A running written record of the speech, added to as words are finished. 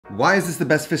Why is this the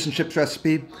best fish and chips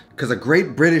recipe? Because a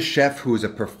great British chef who is a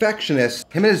perfectionist,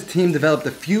 him and his team developed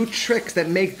a few tricks that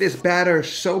make this batter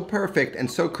so perfect and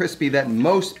so crispy that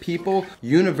most people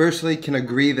universally can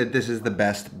agree that this is the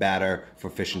best batter for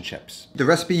fish and chips. The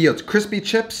recipe yields crispy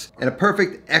chips and a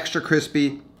perfect extra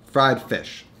crispy fried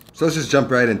fish. So let's just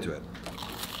jump right into it.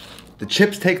 The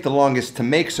chips take the longest to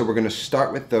make, so we're gonna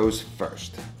start with those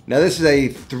first. Now this is a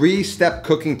 3-step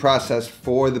cooking process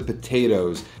for the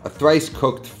potatoes, a thrice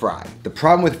cooked fry. The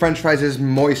problem with French fries is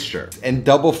moisture, and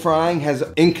double frying has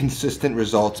inconsistent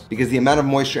results because the amount of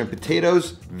moisture in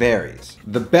potatoes varies.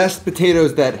 The best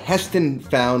potatoes that Heston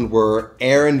found were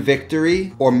Aaron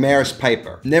Victory or Maris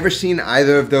Piper. Never seen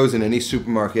either of those in any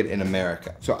supermarket in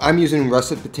America. So I'm using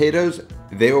russet potatoes.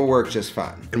 They will work just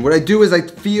fine. And what I do is I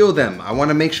feel them. I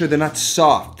wanna make sure they're not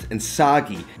soft and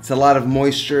soggy. It's a lot of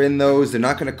moisture in those. They're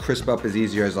not gonna crisp up as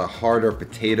easy as a harder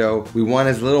potato. We want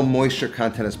as little moisture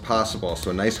content as possible.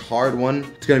 So a nice hard one,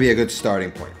 it's gonna be a good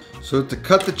starting point. So to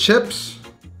cut the chips,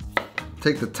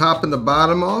 take the top and the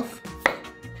bottom off.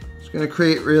 It's gonna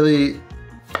create really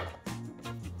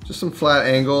just some flat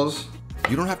angles.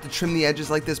 You don't have to trim the edges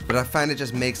like this, but I find it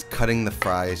just makes cutting the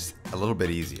fries a little bit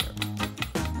easier.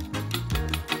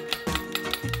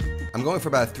 I'm going for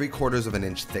about 3/4 of an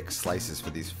inch thick slices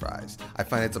for these fries. I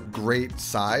find it's a great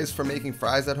size for making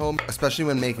fries at home, especially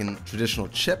when making traditional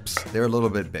chips. They're a little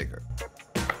bit bigger.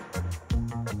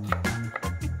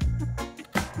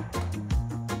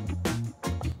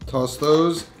 Toss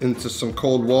those into some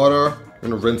cold water. I'm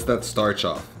gonna rinse that starch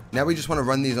off. Now we just wanna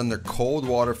run these under cold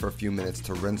water for a few minutes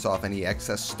to rinse off any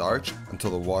excess starch until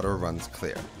the water runs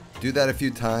clear. Do that a few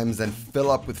times, then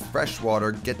fill up with fresh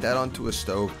water, get that onto a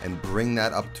stove, and bring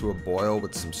that up to a boil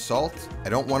with some salt. I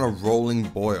don't want a rolling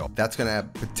boil. That's gonna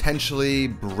potentially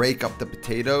break up the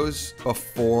potatoes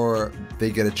before they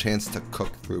get a chance to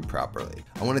cook through properly.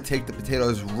 I wanna take the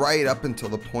potatoes right up until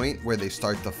the point where they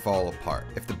start to fall apart.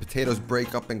 If the potatoes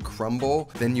break up and crumble,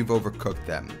 then you've overcooked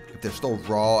them. If they're still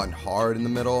raw and hard in the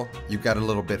middle, you've got a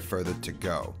little bit further to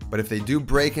go. But if they do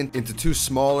break into 2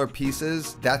 smaller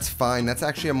pieces, that's fine. That's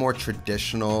actually a more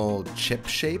traditional chip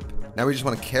shape. Now we just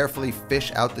want to carefully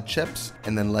fish out the chips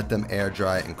and then let them air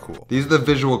dry and cool. These are the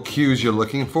visual cues you're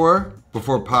looking for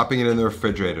before popping it in the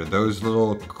refrigerator. Those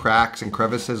little cracks and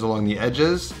crevices along the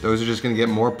edges, those are just gonna get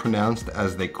more pronounced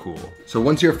as they cool. So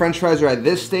once your French fries are at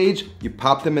this stage, you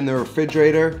pop them in the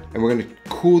refrigerator and we're gonna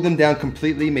cool them down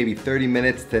completely, maybe 30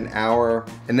 minutes to an hour,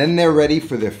 and then they're ready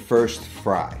for their first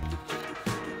fry.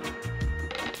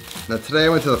 Now today I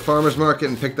went to the farmer's market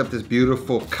and picked up this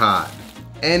beautiful cod.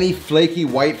 Any flaky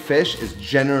white fish is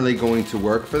generally going to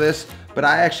work for this, but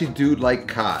I actually do like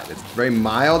cod. It's a very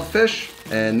mild fish,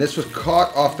 and this was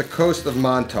caught off the coast of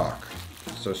Montauk.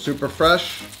 So super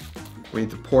fresh. We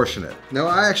need to portion it. Now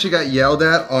I actually got yelled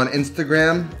at on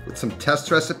Instagram with some test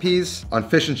recipes on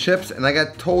fish and chips, and I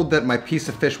got told that my piece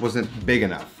of fish wasn't big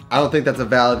enough. I don't think that's a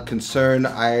valid concern.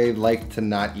 I like to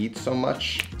not eat so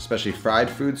much, especially fried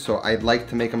food, so I'd like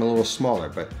to make them a little smaller,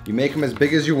 but you make them as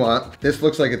big as you want. This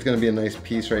looks like it's gonna be a nice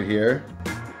piece right here.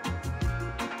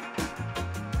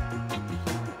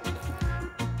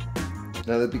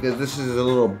 Now that because this is a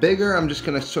little bigger, I'm just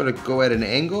gonna sort of go at an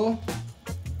angle.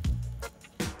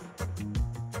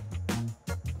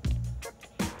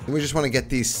 And we just wanna get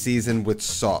these seasoned with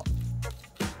salt.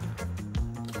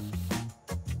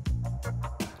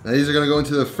 Now these are gonna go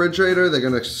into the refrigerator. They're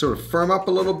gonna sort of firm up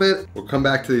a little bit. We'll come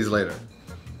back to these later.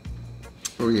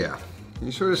 Oh yeah.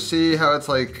 You sort of see how it's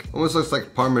like, almost looks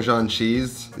like Parmesan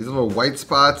cheese. These little white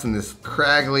spots and this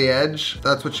craggly edge.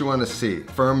 That's what you wanna see.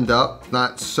 Firmed up,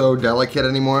 not so delicate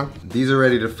anymore. These are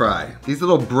ready to fry. These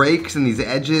little breaks and these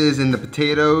edges in the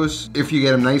potatoes, if you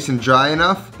get them nice and dry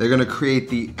enough, they're gonna create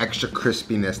the extra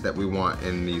crispiness that we want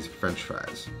in these French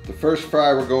fries. The first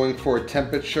fry we're going for a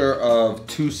temperature of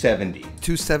 270.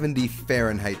 270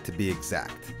 Fahrenheit to be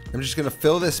exact. I'm just gonna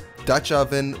fill this Dutch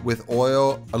oven with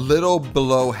oil a little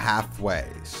below halfway,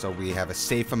 so we have a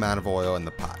safe amount of oil in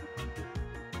the pot.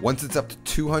 Once it's up to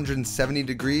 270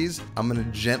 degrees, I'm gonna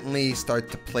gently start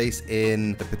to place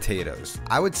in the potatoes.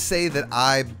 I would say that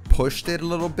I pushed it a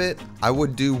little bit. I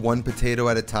would do 1 potato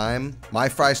at a time. My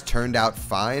fries turned out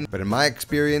fine, but in my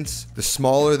experience, the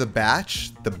smaller the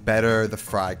batch, the better the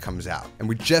fry comes out. And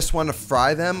we just wanna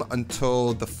fry them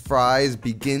until the fries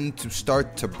begin to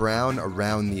start to brown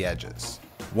around the edges.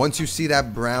 Once you see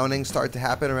that browning start to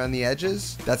happen around the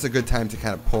edges, that's a good time to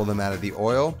kind of pull them out of the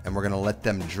oil, and we're gonna let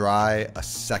them dry a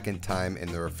second time in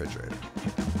the refrigerator.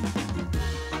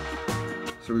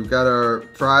 So we've got our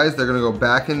fries. They're gonna go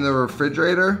back in the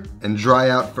refrigerator and dry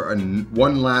out for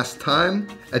one last time.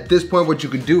 At this point, what you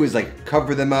could do is like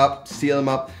cover them up, seal them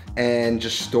up, and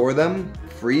just store them,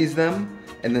 freeze them,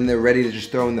 and then they're ready to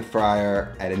just throw in the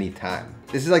fryer at any time.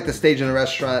 This is like the stage in a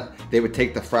restaurant. They would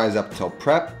take the fries up till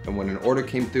prep, and when an order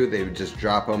came through, they would just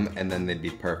drop them and then they'd be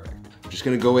perfect. Just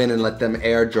gonna go in and let them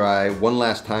air dry one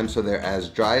last time so they're as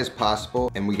dry as possible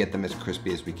and we get them as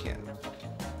crispy as we can.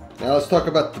 Now let's talk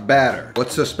about the batter.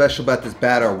 What's so special about this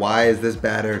batter? Why is this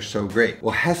batter so great?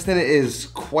 Well, Heston is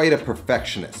quite a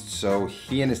perfectionist, so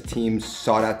he and his team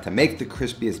sought out to make the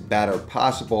crispiest batter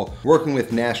possible, working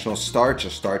with National Starch, a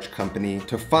starch company,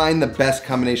 to find the best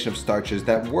combination of starches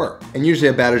that work. And usually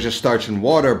a batter is just starch and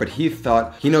water, but he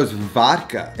thought he knows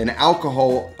vodka and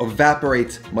alcohol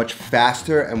evaporates much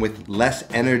faster and with less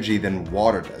energy than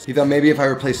water does. He thought maybe if I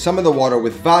replace some of the water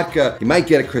with vodka, he might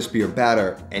get a crispier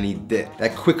batter, and he did.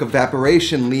 That quick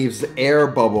evaporation leaves air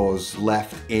bubbles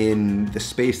left in the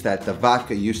space that the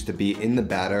vodka used to be in the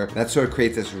batter. That sort of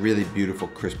creates this really beautiful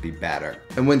crispy batter.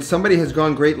 And when somebody has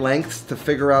gone great lengths to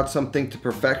figure out something to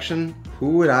perfection,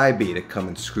 who would I be to come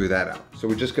and screw that up? So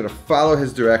we're just gonna follow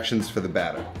his directions for the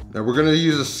batter. Now we're gonna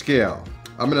use a scale.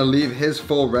 I'm gonna leave his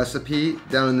full recipe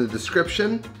down in the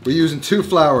description. We're using 2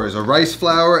 flours, a rice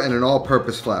flour and an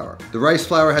all-purpose flour. The rice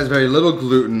flour has very little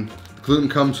gluten. Gluten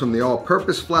comes from the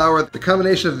all-purpose flour. The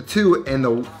combination of the two and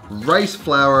the rice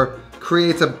flour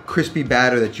creates a crispy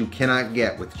batter that you cannot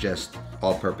get with just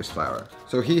all-purpose flour.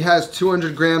 So he has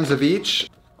 200 grams of each.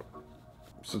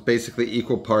 So basically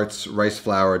equal parts rice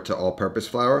flour to all-purpose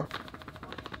flour.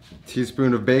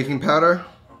 Teaspoon of baking powder.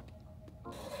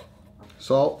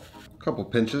 Salt, a couple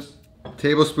pinches.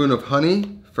 Tablespoon of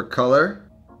honey for color.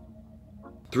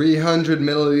 300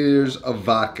 milliliters of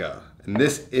vodka. And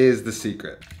this is the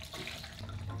secret.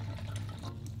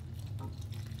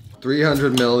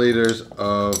 300 milliliters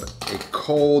of a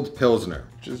cold Pilsner,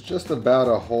 which is just about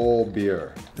a whole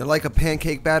beer. They're like a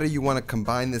pancake batter. You want to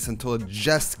combine this until it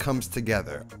just comes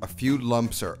together. A few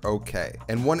lumps are okay.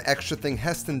 And one extra thing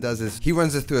Heston does is he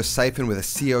runs it through a siphon with a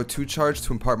CO2 charge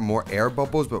to impart more air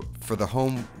bubbles, but for the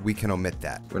home, we can omit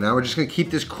that. But now we're just gonna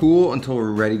keep this cool until we're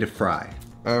ready to fry.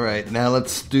 All right, now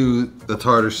let's do the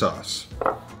tartar sauce.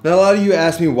 Now, a lot of you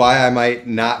asked me why I might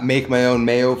not make my own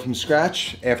mayo from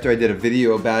scratch after I did a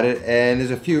video about it, and there's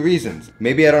a few reasons.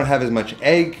 Maybe I don't have as much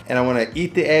egg, and I want to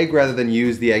eat the egg rather than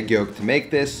use the egg yolk to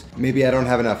make this. Maybe I don't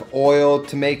have enough oil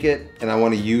to make it, and I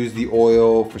want to use the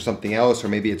oil for something else, or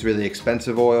maybe it's really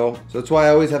expensive oil. So that's why I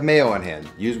always have mayo on hand.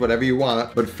 Use whatever you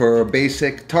want, but for a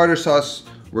basic tartar sauce,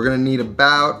 we're gonna need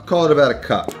call it about a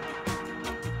cup.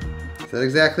 Is that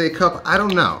exactly a cup? I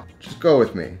don't know. Just go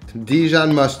with me. Some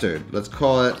Dijon mustard. Let's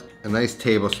call it a nice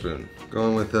tablespoon.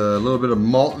 Going with a little bit of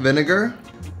malt vinegar.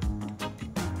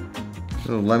 A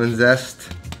little lemon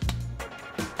zest.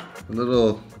 A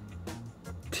little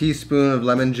teaspoon of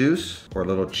lemon juice, or a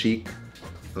little cheek.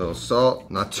 A little salt.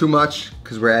 Not too much,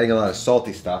 because we're adding a lot of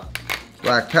salty stuff.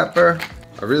 Black pepper.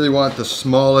 I really want the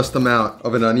smallest amount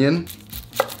of an onion.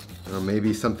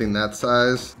 Maybe something that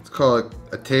size. Let's call it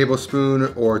a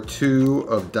tablespoon or 2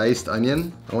 of diced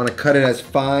onion. I want to cut it as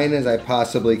fine as I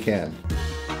possibly can.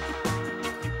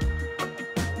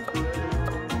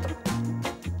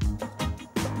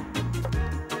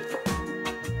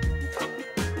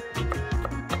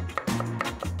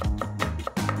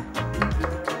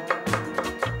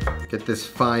 Get this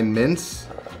fine mince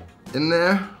in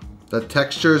there. That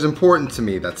texture is important to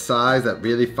me. That size, that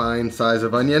really fine size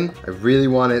of onion, I really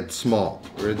want it small.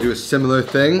 We're gonna do a similar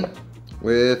thing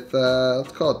with,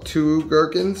 let's call it 2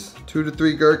 gherkins, 2 to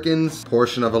 3 gherkins,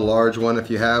 portion of a large one if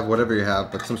you have, whatever you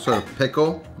have, but some sort of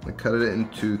pickle. I'm gonna cut it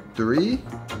into 3,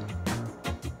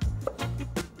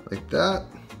 like that,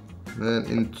 and then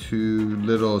into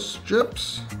little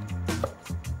strips.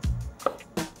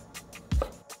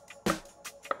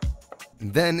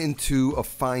 Then into a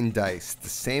fine dice, the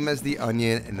same as the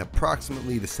onion and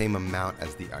approximately the same amount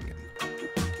as the onion.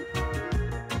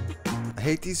 I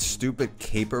hate these stupid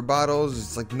caper bottles.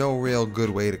 It's like no real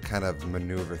good way to kind of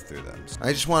maneuver through them.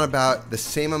 I just want about the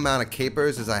same amount of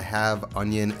capers as I have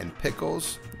onion and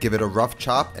pickles. Give it a rough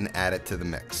chop and add it to the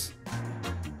mix.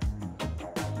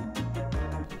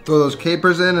 Throw those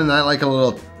capers in, and I like a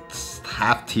little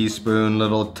half teaspoon,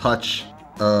 little touch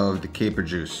of the caper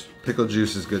juice. Pickle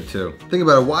juice is good too. Think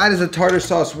about it, why does a tartar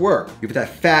sauce work? You have that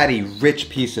fatty, rich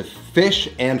piece of fish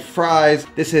and fries.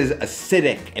 This is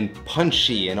acidic and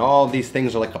punchy, and all these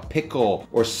things are like a pickle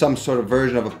or some sort of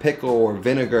version of a pickle or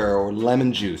vinegar or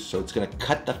lemon juice. So it's gonna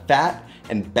cut the fat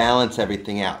and balance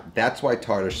everything out. That's why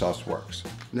tartar sauce works.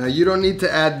 Now you don't need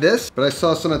to add this, but I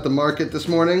saw some at the market this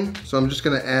morning, so I'm just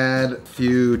gonna add a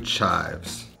few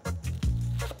chives.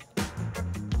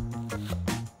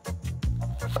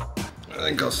 I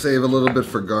think I'll save a little bit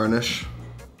for garnish.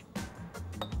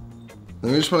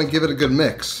 Then we just want to give it a good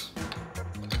mix.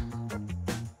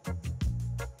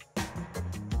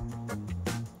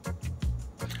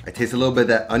 I taste a little bit of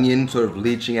that onion sort of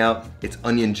leaching out its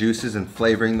onion juices and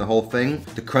flavoring the whole thing.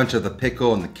 The crunch of the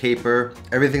pickle and the caper,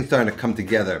 everything's starting to come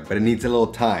together, but it needs a little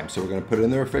time. So we're gonna put it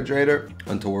in the refrigerator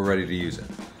until we're ready to use it.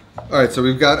 All right, so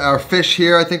we've got our fish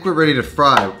here. I think we're ready to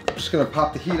fry. I'm just gonna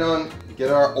pop the heat on, get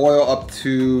our oil up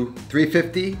to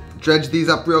 350, dredge these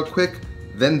up real quick,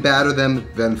 then batter them,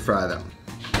 then fry them.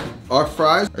 Our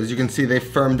fries, as you can see, they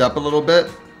firmed up a little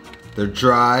bit. They're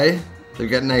dry.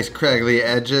 They've got nice craggly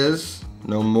edges.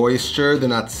 No moisture, they're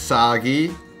not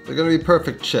soggy. They're gonna be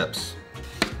perfect chips.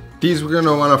 These we're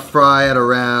gonna wanna fry at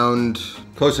around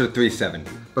closer to 370.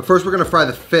 But first we're gonna fry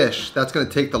the fish. That's gonna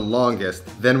take the longest.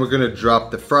 Then we're gonna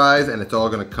drop the fries and it's all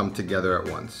gonna come together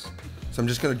at once. So I'm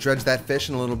just gonna dredge that fish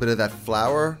in a little bit of that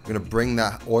flour. I'm gonna bring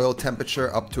that oil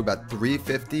temperature up to about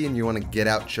 350 and you wanna get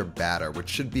out your batter, which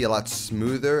should be a lot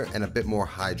smoother and a bit more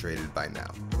hydrated by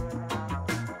now.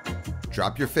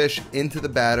 Drop your fish into the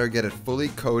batter, get it fully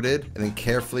coated, and then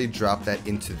carefully drop that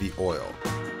into the oil.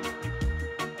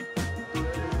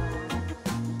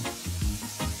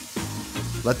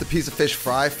 Let the piece of fish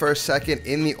fry for a second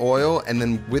in the oil, and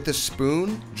then with a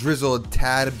spoon, drizzle a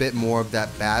tad bit more of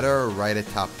that batter right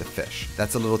atop the fish.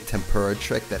 That's a little tempura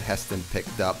trick that Heston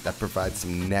picked up that provides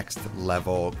some next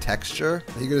level texture.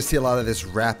 You're gonna see a lot of this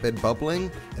rapid bubbling,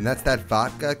 and that's that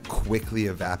vodka quickly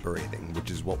evaporating,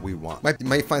 which is what we want. You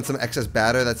might find some excess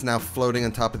batter that's now floating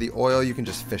on top of the oil. You can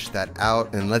just fish that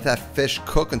out and let that fish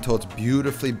cook until it's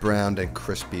beautifully browned and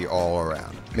crispy all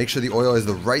around. Make sure the oil is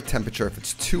the right temperature. If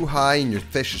it's too high and your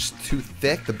fish is too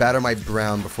thick, the batter might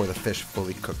brown before the fish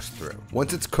fully cooks through.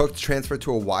 Once it's cooked, transfer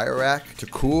to a wire rack to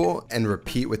cool and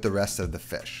repeat with the rest of the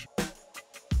fish.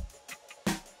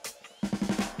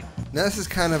 Now this is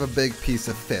kind of a big piece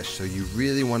of fish, so you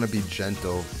really want to be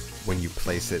gentle when you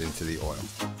place it into the oil.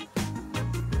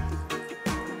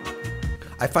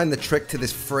 I find the trick to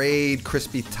this frayed,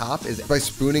 crispy top is by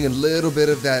spooning a little bit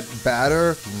of that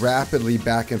batter rapidly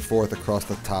back and forth across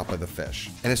the top of the fish.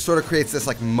 And it sort of creates this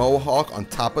like mohawk on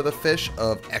top of the fish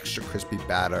of extra crispy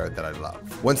batter that I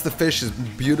love. Once the fish is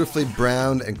beautifully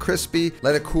browned and crispy,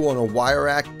 let it cool on a wire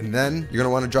rack, and then you're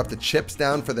gonna wanna drop the chips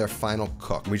down for their final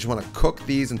cook. We just wanna cook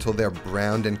these until they're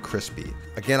browned and crispy.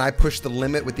 Again, I push the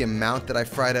limit with the amount that I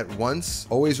fried at once.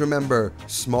 Always remember,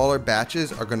 smaller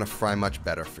batches are gonna fry much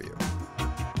better for you.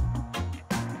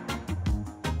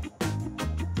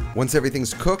 Once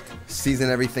everything's cooked,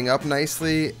 season everything up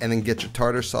nicely, and then get your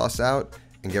tartar sauce out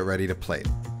and get ready to plate.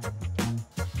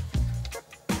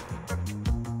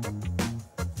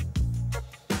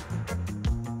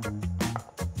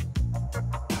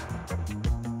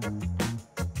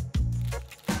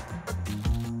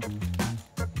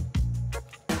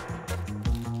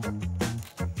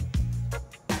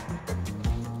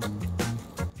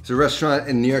 It's a restaurant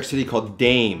in New York City called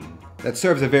Dame that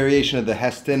serves a variation of the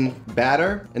Heston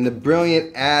batter. And the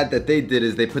brilliant ad that they did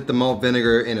is they put the malt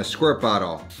vinegar in a squirt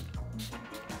bottle.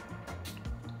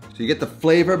 So you get the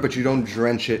flavor, but you don't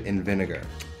drench it in vinegar.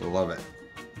 I love it.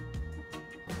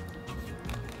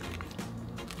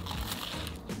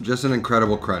 Just an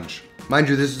incredible crunch. Mind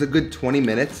you, this is a good 20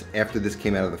 minutes after this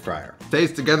came out of the fryer.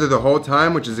 Stays together the whole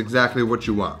time, which is exactly what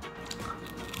you want.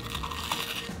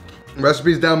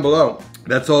 Recipes down below.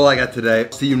 That's all I got today.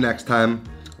 See you next time.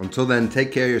 Until then,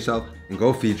 take care of yourself and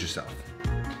go feed yourself.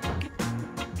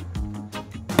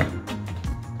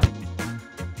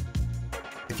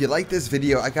 If you like this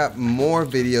video, I got more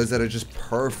videos that are just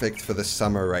perfect for the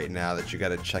summer right now that you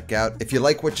gotta check out. If you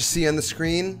like what you see on the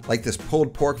screen, like this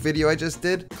pulled pork video I just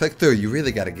did, click through. You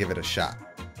really gotta give it a shot.